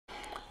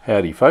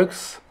Howdy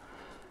folks,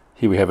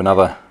 here we have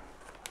another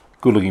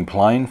good looking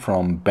plane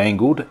from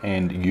Banggood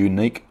and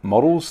Unique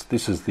Models.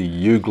 This is the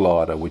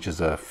U-Glider, which is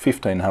a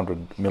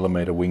 1500mm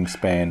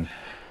wingspan,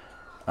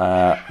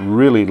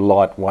 really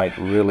lightweight,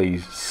 really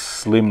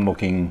slim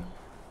looking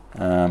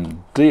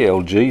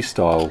DLG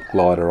style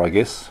glider, I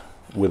guess,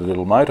 with a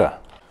little motor.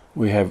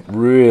 We have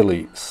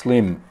really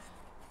slim,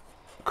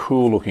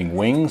 cool looking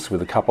wings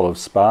with a couple of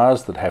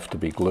spars that have to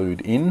be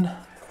glued in.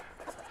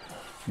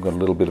 We've got a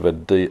little bit of a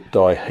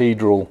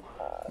dihedral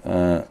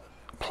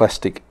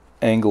plastic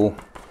angle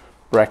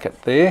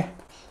bracket there.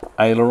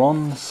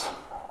 Ailerons,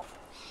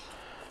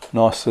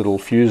 nice little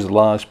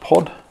fuselage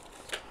pod,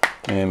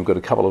 and we've got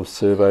a couple of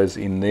servos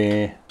in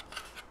there.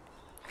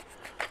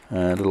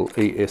 A little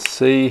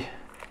ESC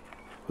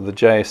with a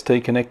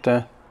JST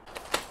connector.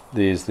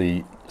 There's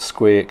the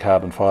square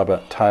carbon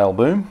fibre tail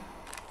boom.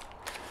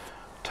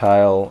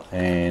 Tail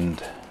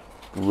and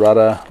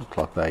rudder look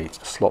like they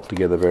slot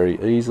together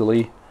very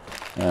easily.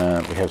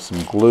 We have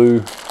some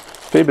glue,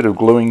 fair bit of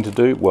gluing to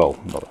do, well,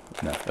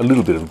 a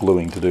little bit of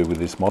gluing to do with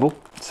this model.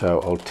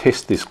 So I'll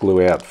test this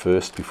glue out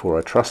first before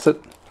I trust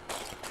it.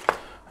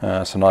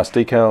 Some nice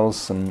decals,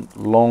 some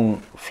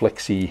long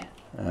flexi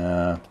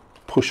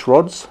push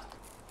rods,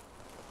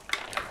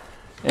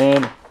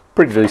 and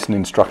pretty decent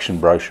instruction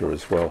brochure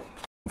as well.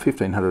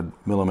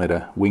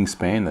 1500mm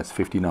wingspan, that's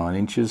 59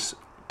 inches.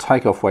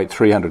 Takeoff weight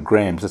 300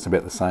 grams, that's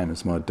about the same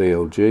as my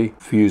DLG.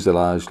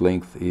 Fuselage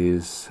length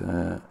is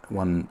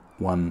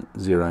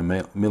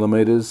 110mm,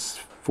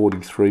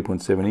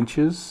 43.7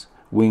 inches.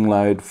 Wing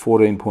load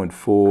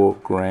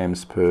 14.4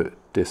 grams per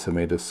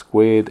decimeter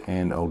squared,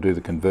 and I'll do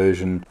the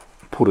conversion,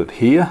 put it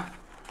here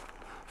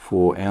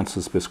for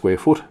ounces per square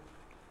foot.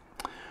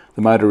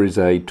 The motor is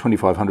a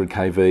 2500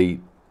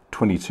 kV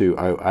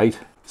 2208,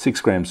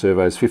 6 gram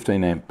servos,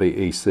 15 amp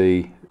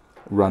BEC,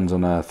 runs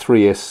on a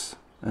 3S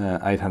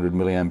 800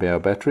 milliamp hour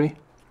battery,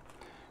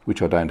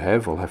 which I don't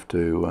have. I'll have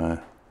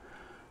to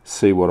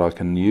see what I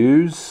can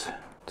use.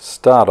 To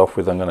start off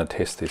with, I'm going to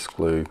test this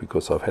glue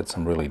because I've had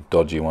some really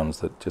dodgy ones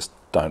that just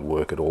don't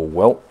work at all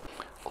well.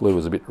 Glue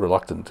was a bit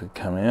reluctant to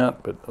come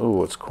out, but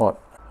it's quite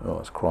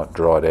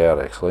dried out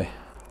actually.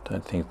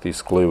 Don't think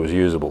this glue is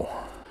usable.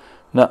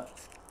 No,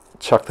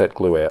 chuck that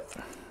glue out.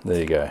 There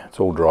you go, it's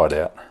all dried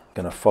out.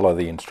 Going to follow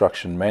the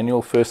instruction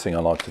manual. First thing I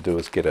like to do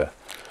is get a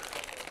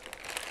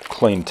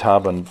clean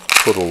tub and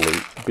put all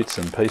the bits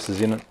and pieces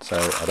in it so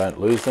I don't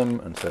lose them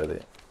and so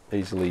they're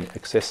easily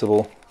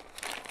accessible.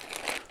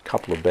 A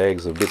couple of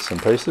bags of bits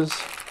and pieces.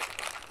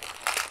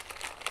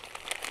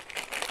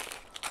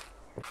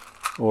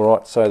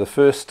 Alright, so the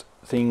first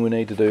thing we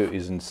need to do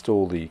is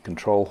install the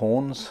control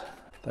horns.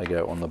 They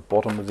go on the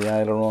bottom of the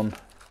aileron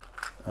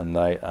and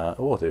they are,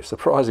 they're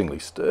surprisingly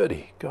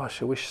sturdy.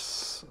 Gosh, I wish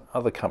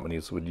other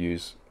companies would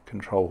use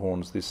control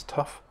horns this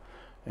tough,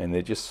 and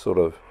they're just sort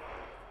of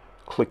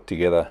click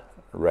together,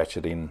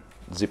 ratchet in,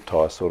 zip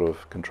tie sort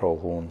of control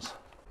horns.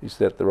 Is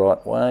that the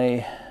right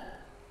way?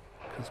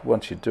 Because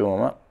once you do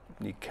them up,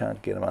 you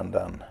can't get them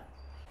undone.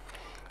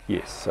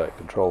 Yes, so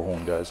control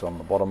horn goes on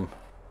the bottom.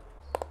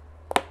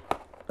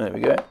 There we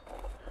go.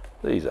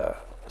 These are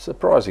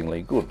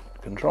surprisingly good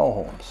control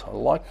horns. I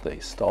like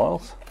these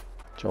styles.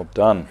 Job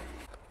done.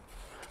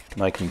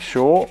 Making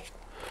sure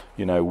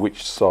you know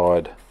which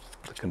side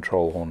the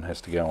control horn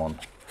has to go on.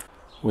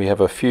 We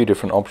have a few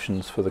different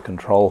options for the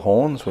control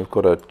horns. We've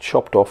got a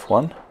chopped off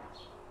one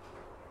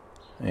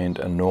and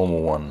a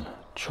normal one.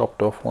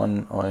 Chopped off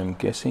one, I'm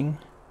guessing,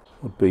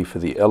 would be for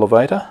the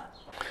elevator.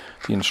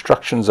 The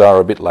instructions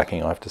are a bit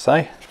lacking, I have to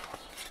say.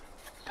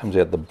 Comes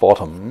out the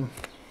bottom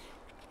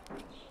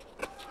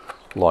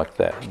like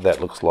that.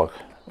 That looks like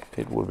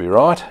it would be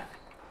right.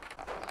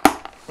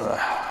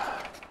 I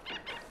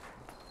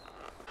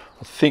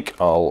think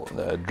I'll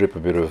drip a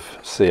bit of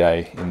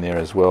CA in there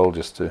as well,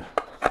 just to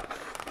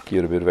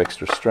give it a bit of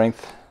extra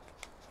strength.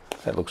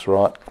 That looks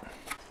right.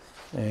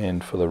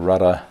 And for the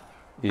rudder,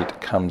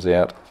 it comes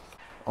out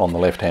on the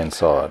left hand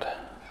side.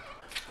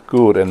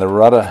 Good, and the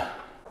rudder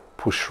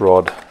push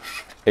rod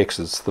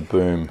exits the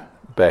boom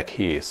back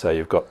here, so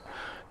you've got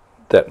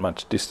that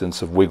much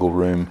distance of wiggle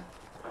room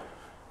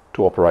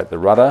to operate the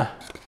rudder.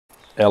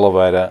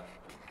 Elevator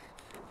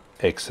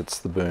exits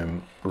the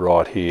boom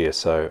right here,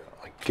 so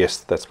I guess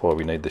that's why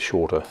we need the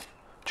shorter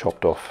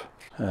chopped off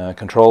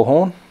control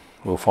horn.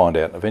 We'll find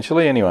out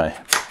eventually anyway.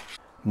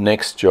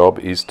 Next job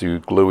is to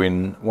glue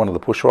in one of the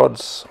push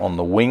rods on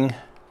the wing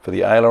for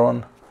the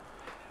aileron,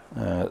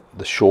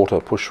 the shorter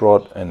push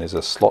rod, and there's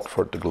a slot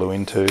for it to glue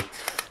into.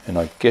 And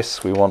I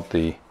guess we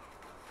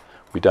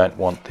don't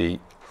want the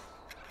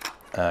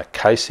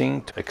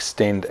casing to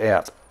extend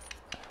out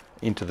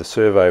into the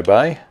servo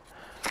bay,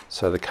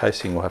 so the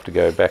casing will have to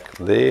go back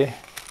there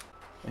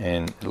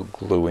and it'll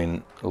glue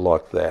in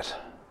like that.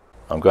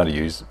 I'm going to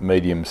use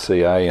medium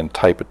CA and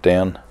tape it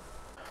down.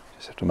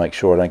 Just have to make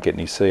sure I don't get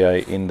any CA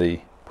in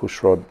the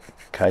push rod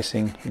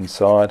casing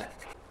inside,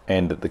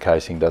 and that the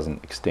casing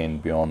doesn't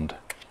extend beyond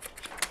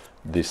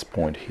this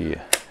point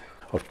here.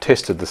 I've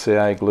tested the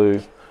CA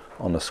glue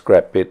on the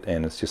scrap bit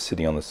and it's just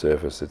sitting on the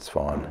surface. It's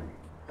fine,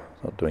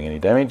 it's not doing any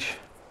damage.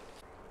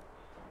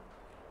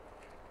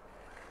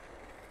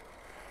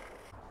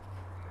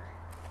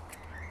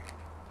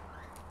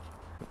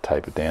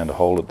 tape it down to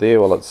hold it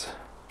there while it's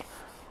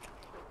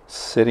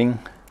setting.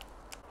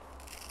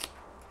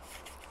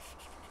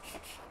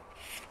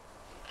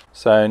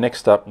 So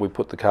next up, we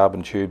put the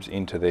carbon tubes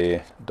into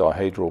their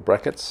dihedral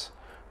brackets.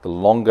 The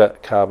longer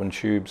carbon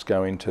tubes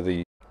go into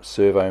the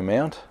servo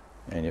mount,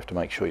 and you have to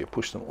make sure you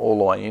push them all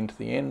the way into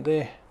the end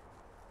there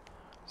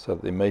so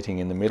that they're meeting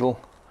in the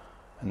middle,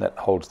 and that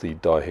holds the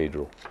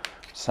dihedral.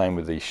 Same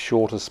with the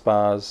shorter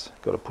spars,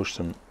 got to push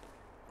them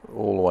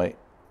all the way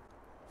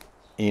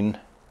in.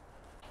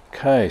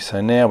 Okay,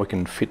 so now we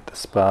can fit the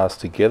spars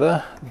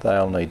together.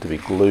 They'll need to be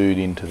glued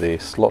into their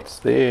slots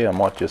there. I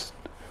might just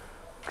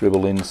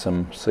dribble in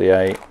some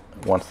CA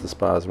once the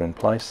spars are in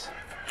place.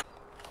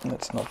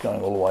 That's not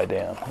going all the way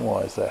down.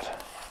 Why is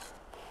that?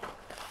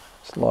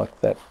 It's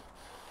like that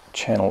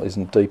channel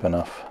isn't deep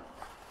enough.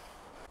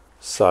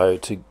 So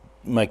to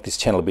make this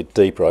channel a bit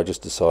deeper, I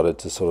just decided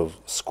to sort of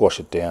squash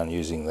it down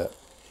using the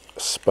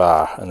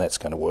spar, and that's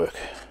going to work.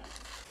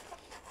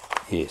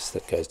 Yes,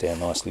 that goes down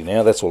nicely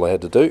now. That's all I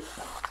had to do.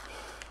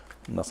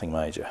 Nothing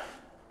major.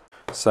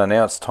 So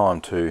now it's time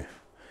to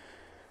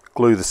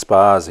glue the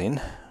spars in.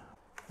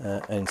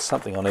 And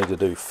something I need to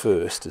do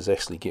first is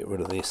actually get rid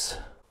of this.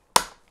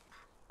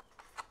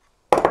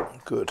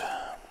 Good.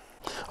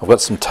 I've got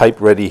some tape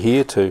ready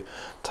here to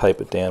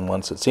tape it down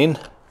once it's in.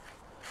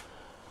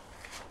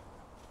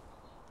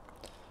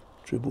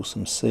 Dribble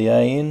some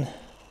CA in.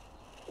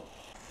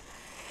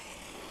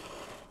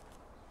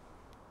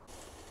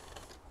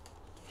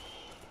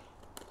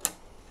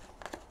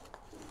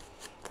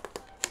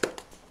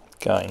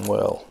 Going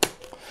well.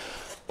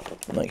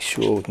 Make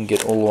sure we can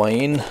get all the way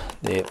in.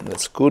 There,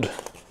 that's good.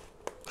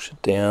 Push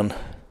it down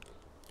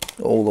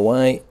all the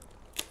way.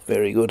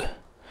 Very good.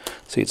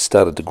 See, it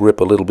started to grip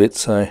a little bit,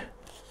 so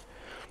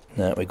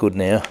no, we're good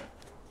now.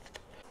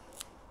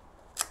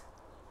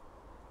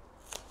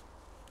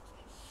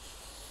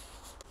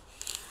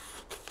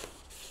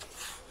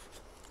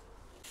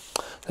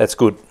 That's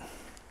good.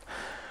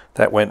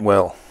 That went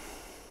well.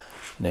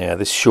 Now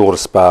this shorter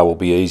spar will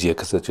be easier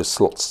because it just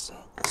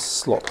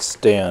slots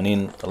down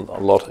in a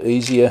lot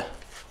easier.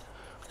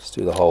 Let's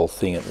do the whole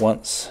thing at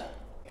once.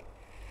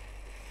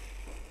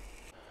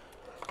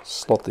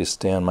 Slot this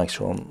down, make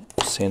sure I'm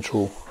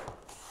central.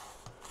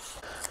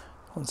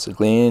 Once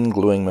again,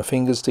 gluing my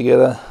fingers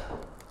together.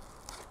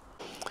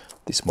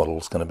 This model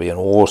is going to be an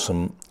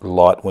awesome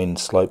light wind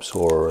slope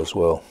soarer as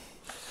well.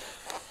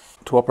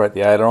 To operate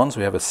the ailerons,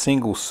 we have a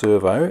single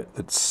servo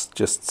that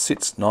just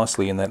sits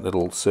nicely in that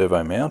little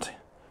servo mount,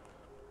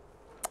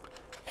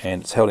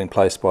 and it's held in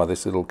place by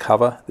this little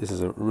cover. This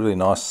is a really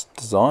nice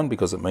design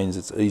because it means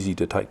it's easy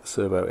to take the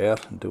servo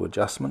out and do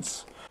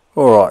adjustments.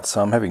 Alright,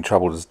 so I'm having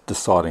trouble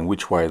deciding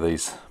which way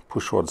these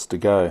push rods to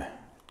go.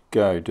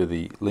 Do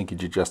the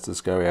linkage adjusters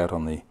go out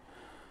on the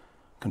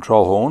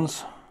control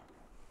horns,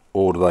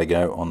 or do they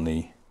go on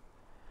the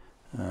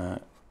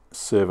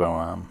servo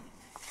arm?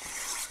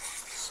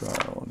 So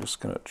I'm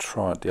just going to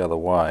try it the other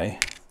way.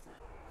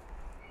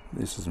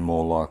 This is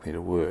more likely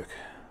to work.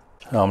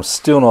 I'm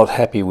still not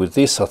happy with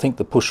this. I think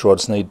the push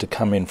rods need to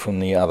come in from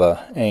the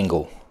other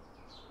angle,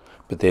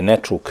 but their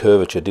natural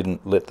curvature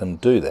didn't let them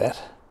do that.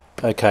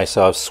 Okay,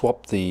 so I've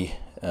swapped the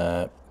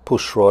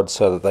push rod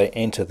so that they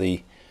enter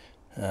the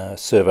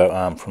servo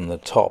arm from the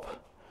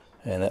top,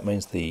 and that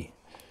means the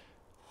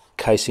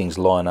casings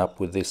line up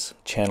with this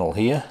channel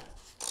here.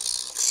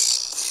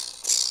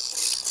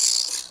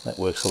 That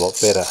works a lot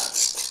better.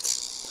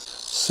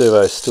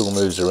 Servo still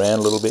moves around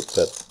a little bit,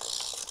 but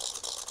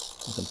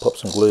you can pop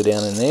some glue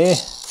down in there.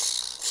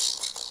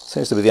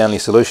 Seems to be the only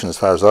solution as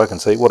far as I can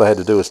see. What I had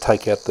to do is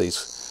take out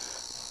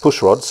these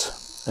push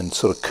rods and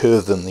sort of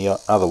curve them the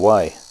other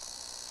way.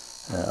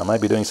 I may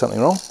be doing something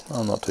wrong,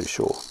 I'm not too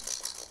sure.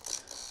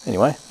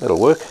 Anyway, that'll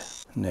work.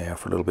 Now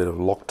for a little bit of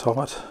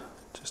Loctite,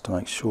 just to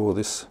make sure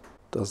this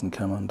doesn't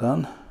come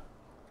undone.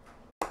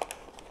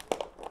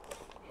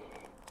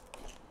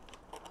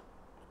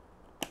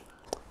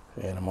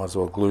 And I might as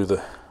well glue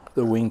the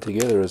wing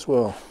together as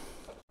well.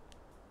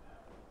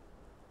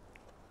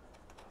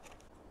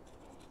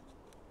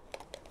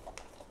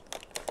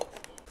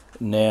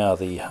 Now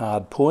the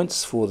hard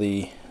points for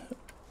the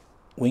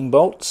wing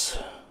bolts.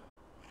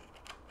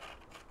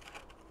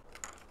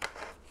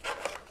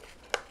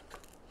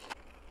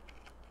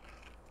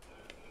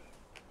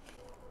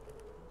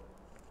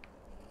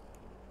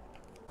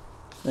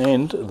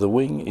 And the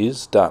wing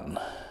is done.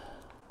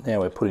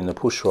 Now we're putting the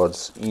push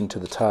rods into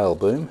the tail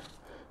boom.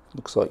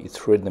 Looks like you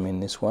thread them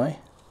in this way.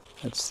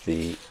 That's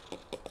the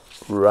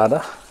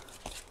rudder.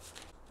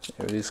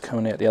 There it is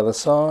coming out the other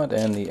side,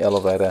 and the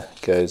elevator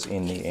goes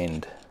in the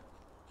end.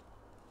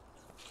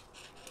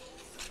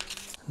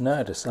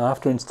 Notice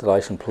after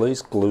installation,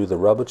 please glue the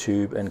rubber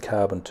tube and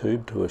carbon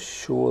tube to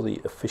assure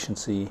the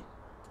efficiency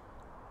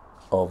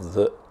of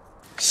the...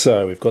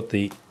 So we've got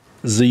the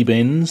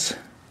Z-bends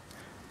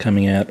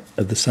coming out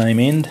at the same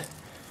end,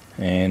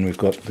 and we've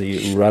got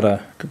the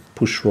rudder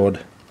push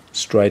rod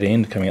straight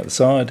end coming out the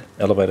side,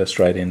 elevator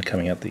straight end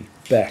coming out the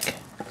back.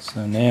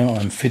 So now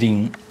I'm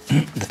fitting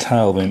the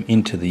tail boom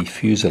into the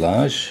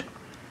fuselage,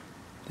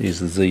 There's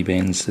the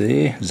Z-bends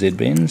there,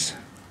 Z-bends.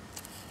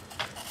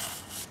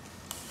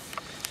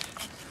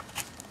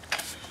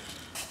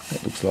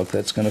 That looks like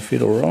that's going to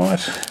fit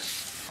alright.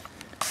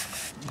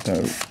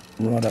 Go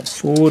right up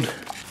forward.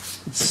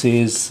 It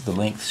says the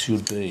length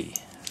should be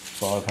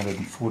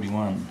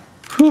 541.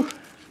 Whew.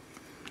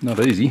 Not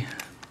easy.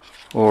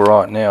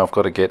 Alright, now I've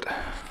got to get,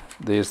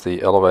 there's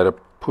the elevator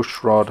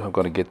push rod, I've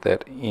got to get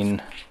that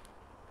in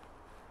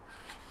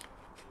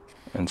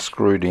and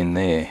screwed in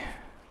there.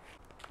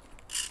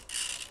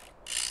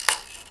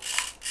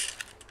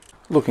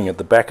 Looking at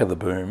the back of the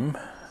boom,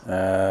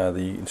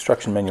 the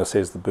instruction manual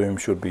says the boom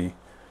should be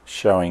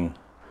showing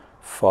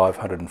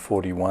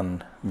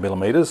 541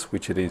 millimeters,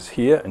 which it is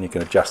here, and you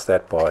can adjust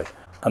that by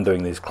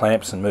undoing these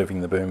clamps and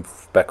moving the boom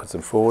backwards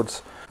and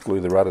forwards. Glue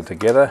the rudder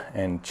together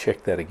and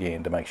check that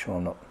again to make sure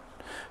I'm not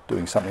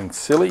doing something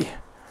silly.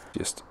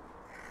 Just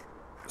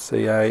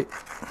CA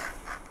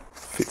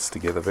fits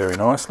together very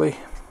nicely.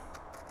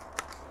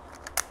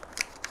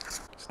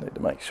 Just need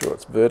to make sure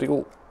it's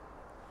vertical.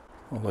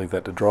 I'll leave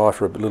that to dry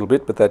for a little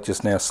bit, but that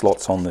just now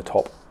slots on the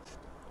top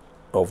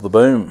of the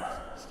boom.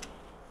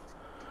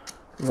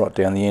 Right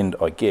down the end,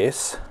 I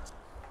guess.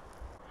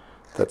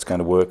 That's going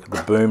to work.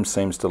 The boom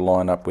seems to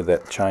line up with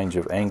that change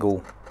of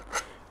angle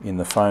in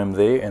the foam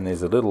there, and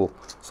there's a little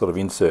sort of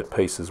insert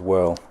piece as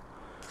well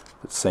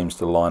that seems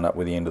to line up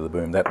with the end of the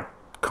boom. That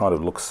kind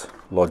of looks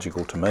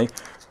logical to me.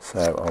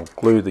 So I'll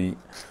glue the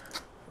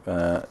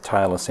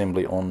tail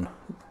assembly on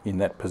in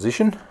that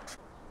position.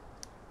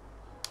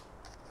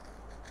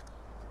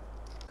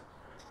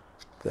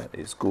 That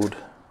is good.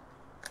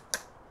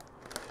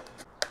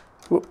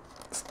 Whoop,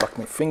 stuck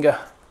my finger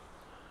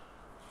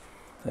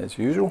as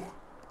usual.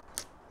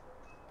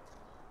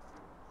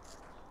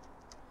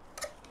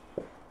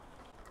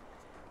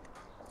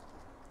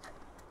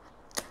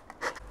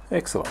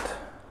 Excellent.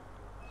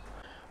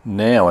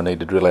 Now I need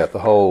to drill out the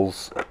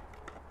holes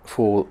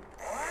for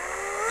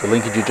the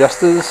linkage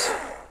adjusters.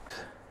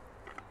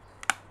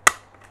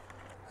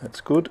 That's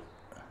good.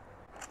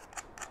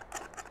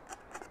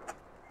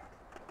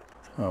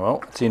 Oh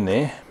well, it's in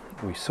there.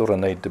 We sort of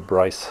need to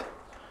brace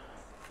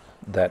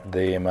that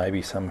there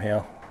maybe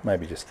somehow.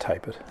 Maybe just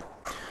tape it.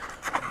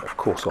 Of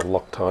course I'll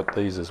Loctite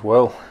these as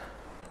well.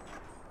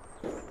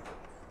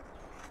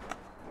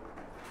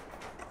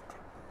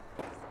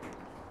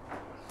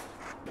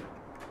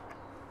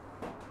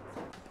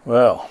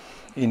 Well,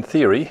 in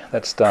theory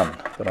that's done,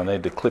 but I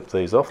need to clip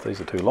these off. These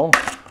are too long.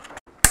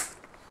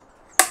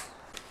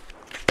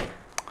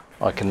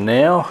 I can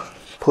now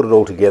put it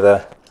all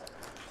together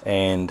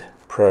and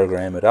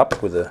program it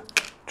up with a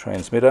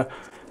transmitter.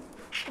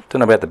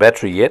 Don't know about the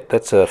battery yet.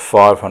 That's a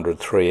 500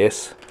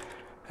 3S.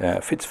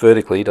 Fits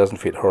vertically, doesn't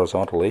fit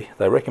horizontally.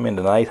 They recommend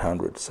an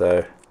 800, so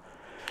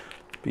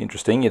it'd be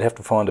interesting. You'd have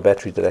to find a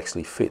battery that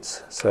actually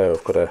fits. So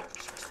I've got a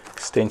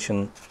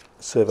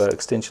servo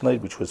extension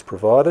lead which was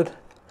provided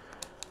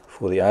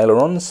for the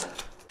ailerons.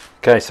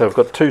 Okay, so I've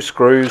got two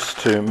screws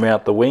to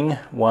mount the wing.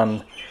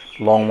 One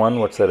long one,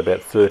 what's that,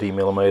 about 30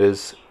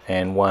 millimeters,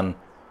 and one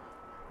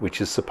which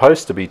is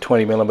supposed to be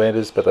 20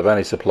 millimeters, but they've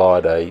only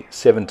supplied a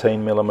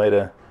 17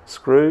 millimeter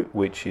screw,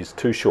 which is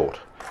too short.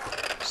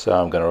 So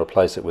I'm going to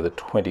replace it with a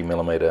 20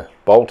 millimeter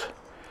bolt,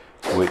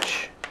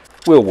 which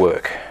will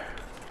work.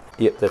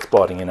 Yep, that's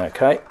biting in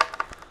okay.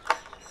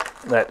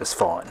 That is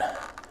fine.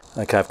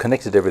 Okay, I've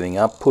connected everything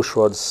up. Push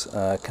rods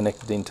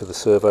connected into the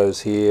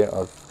servos here.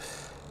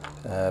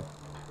 I've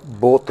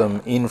brought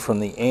them in from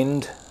the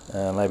end,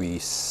 maybe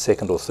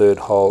second or third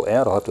hole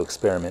out. I'll have to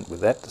experiment with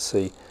that to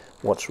see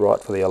what's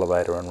right for the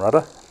elevator and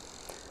rudder.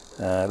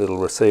 Little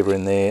receiver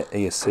in there,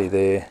 ESC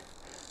there,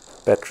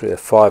 battery, a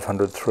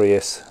 500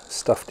 3S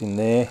stuffed in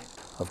there.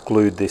 I've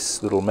glued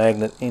this little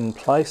magnet in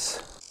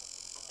place.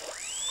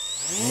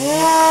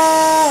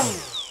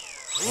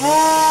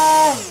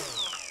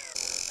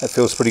 That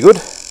feels pretty good.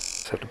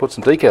 Just have to put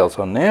some decals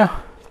on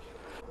now.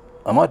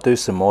 I might do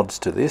some mods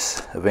to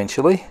this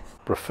eventually.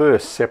 Prefer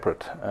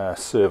separate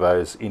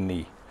servos in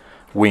the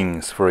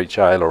wings for each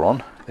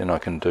aileron. Then I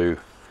can do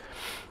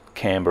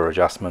camber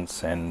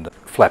adjustments and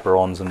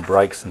flapper-ons and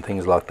brakes and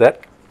things like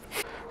that.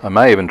 I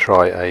may even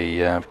try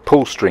a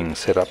pull string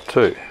setup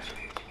too,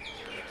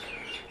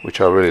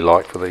 which I really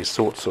like for these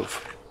sorts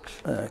of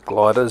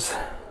gliders,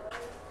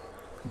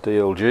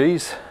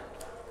 DLGs.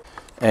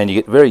 And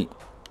you get very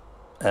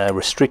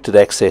restricted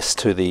access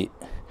to the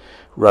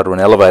rudder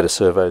and elevator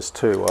servos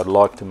too. I'd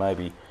like to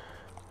maybe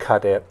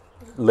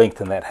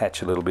lengthen that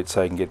hatch a little bit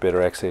so you can get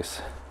better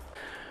access.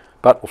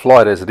 But we'll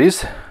fly it as it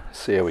is,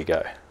 see how we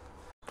go.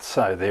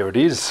 So there it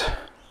is,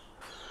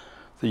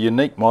 the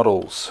Unique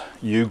Models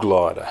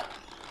U-Glider,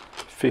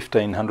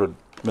 1500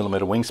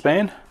 millimeter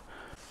wingspan.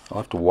 I'll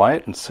have to weigh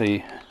it and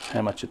see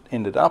how much it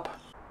ended up.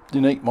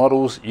 Unique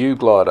Models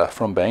U-Glider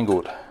from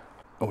Banggood.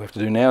 All we have to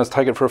do now is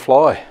take it for a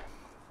fly.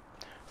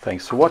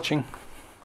 Thanks for watching.